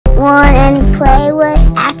want and play with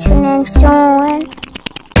Atrin and Soren.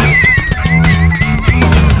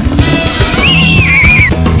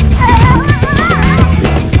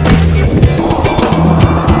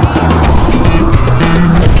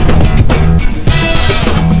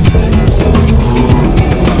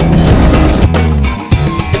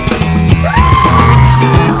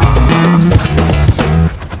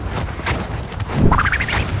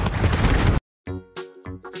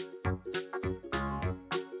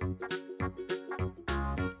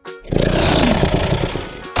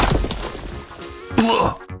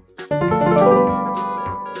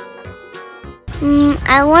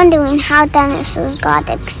 I'm wondering how dinosaurs got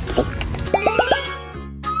extinct.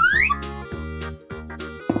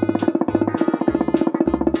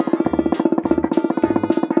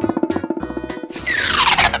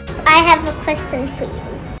 I have a question for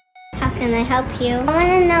you. How can I help you? I want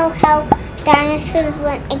to know how dinosaurs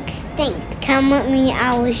went extinct. Come with me,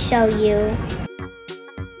 I will show you.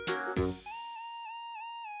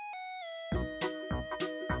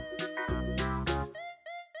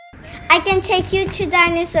 I can take you to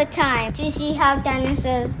dinosaur time to see how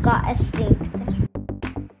dinosaurs got extinct.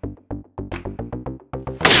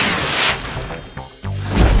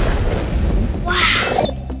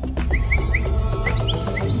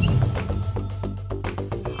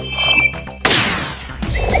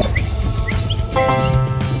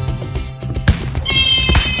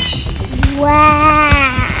 Wow!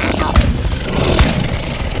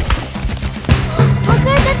 Look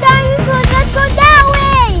at the dinosaurs, let's go that way!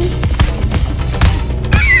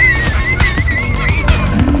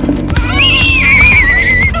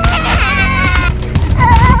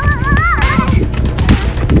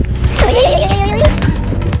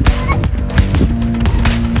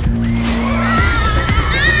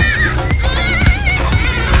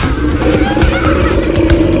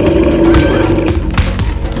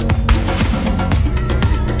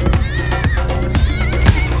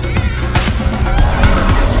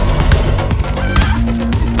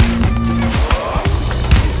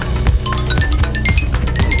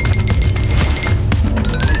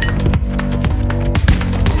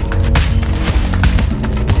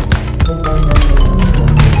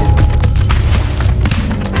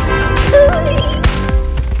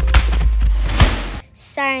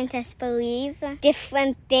 Scientists believe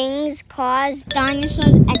different things caused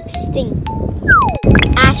dinosaurs extinct.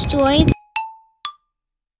 Asteroid.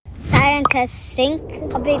 Scientists think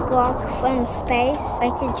a big rock from space,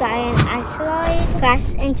 like a giant asteroid,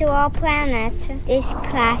 crashed into our planet. This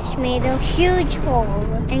crash made a huge hole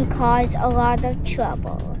and caused a lot of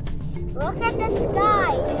trouble. Look at the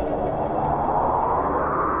sky.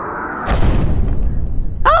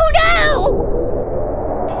 Oh no!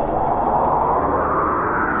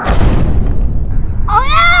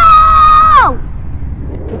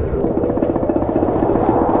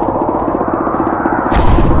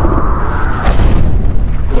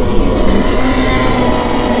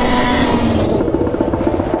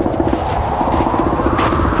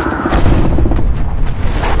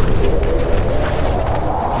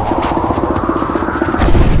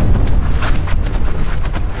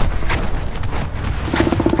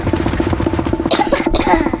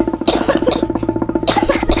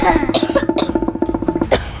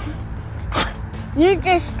 Use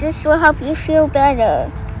this. This will help you feel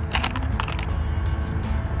better.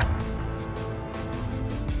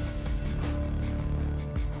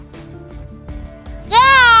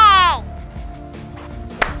 Yay!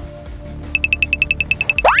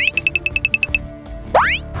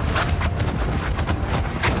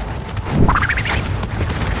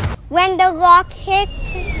 When the rock hit,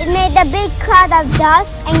 it made a big cloud of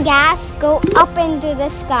dust and gas go up into the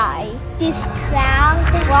sky. This cloud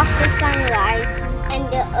blocked the sunlight, and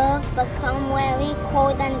the earth became very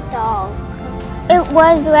cold and dark. It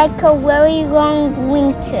was like a very long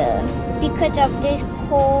winter. Because of this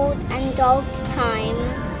cold and dark time,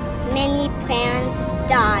 many plants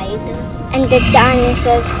died, and the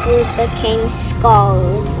dinosaurs' food became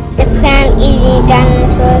scarce. The plant-eating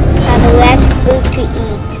dinosaurs had less food to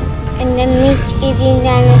eat, and the meat-eating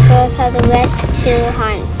dinosaurs had less to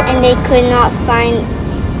hunt, and they could not find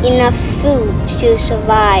enough food to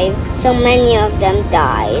survive, so many of them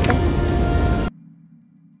died.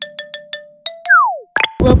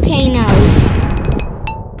 Volcanoes.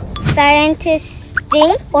 Scientists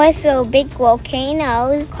think also big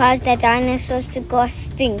volcanoes caused the dinosaurs to go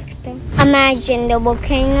extinct. Imagine the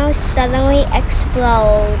volcanoes suddenly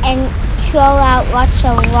explode and throw out lots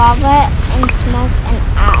of lava and smoke and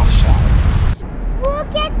ashes.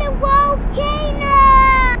 Look at the volcano!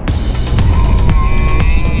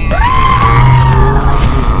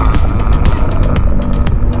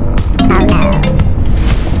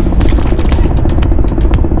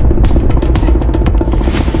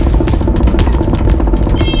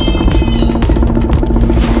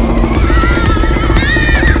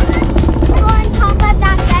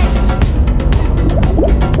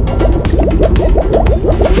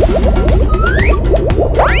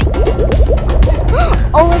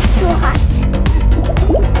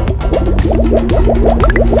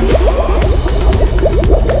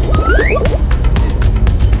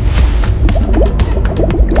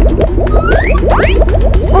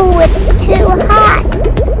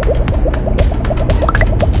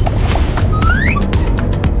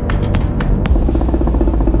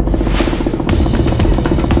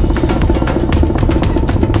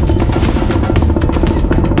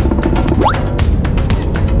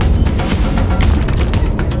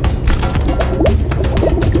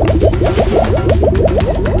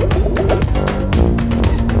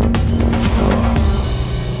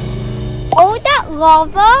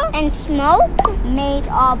 lava and smoke made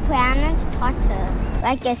our planet hotter,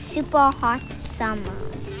 like a super hot summer.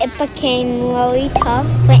 It became really tough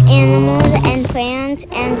for animals and plants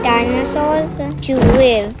and dinosaurs to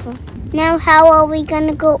live. Now how are we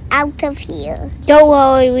gonna go out of here? Don't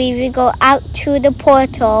worry, we will go out to the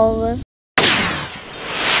portal.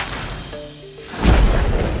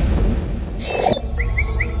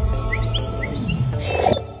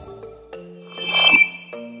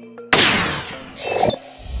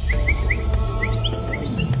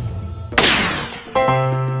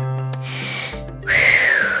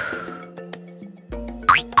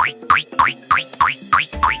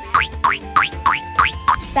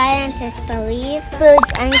 Scientists believe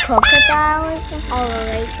birds and crocodiles are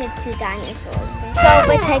related to dinosaurs. So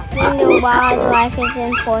protecting the wildlife is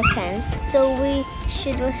important. So we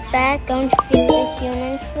should respect, don't feed the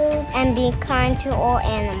human food, and be kind to all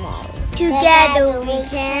animals. Together we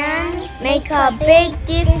can make a big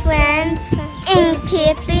difference in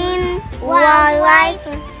keeping wildlife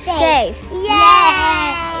safe.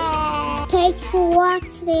 Yay! Thanks for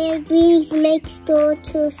watching. Please make sure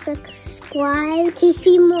to subscribe to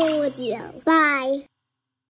see more videos. Bye.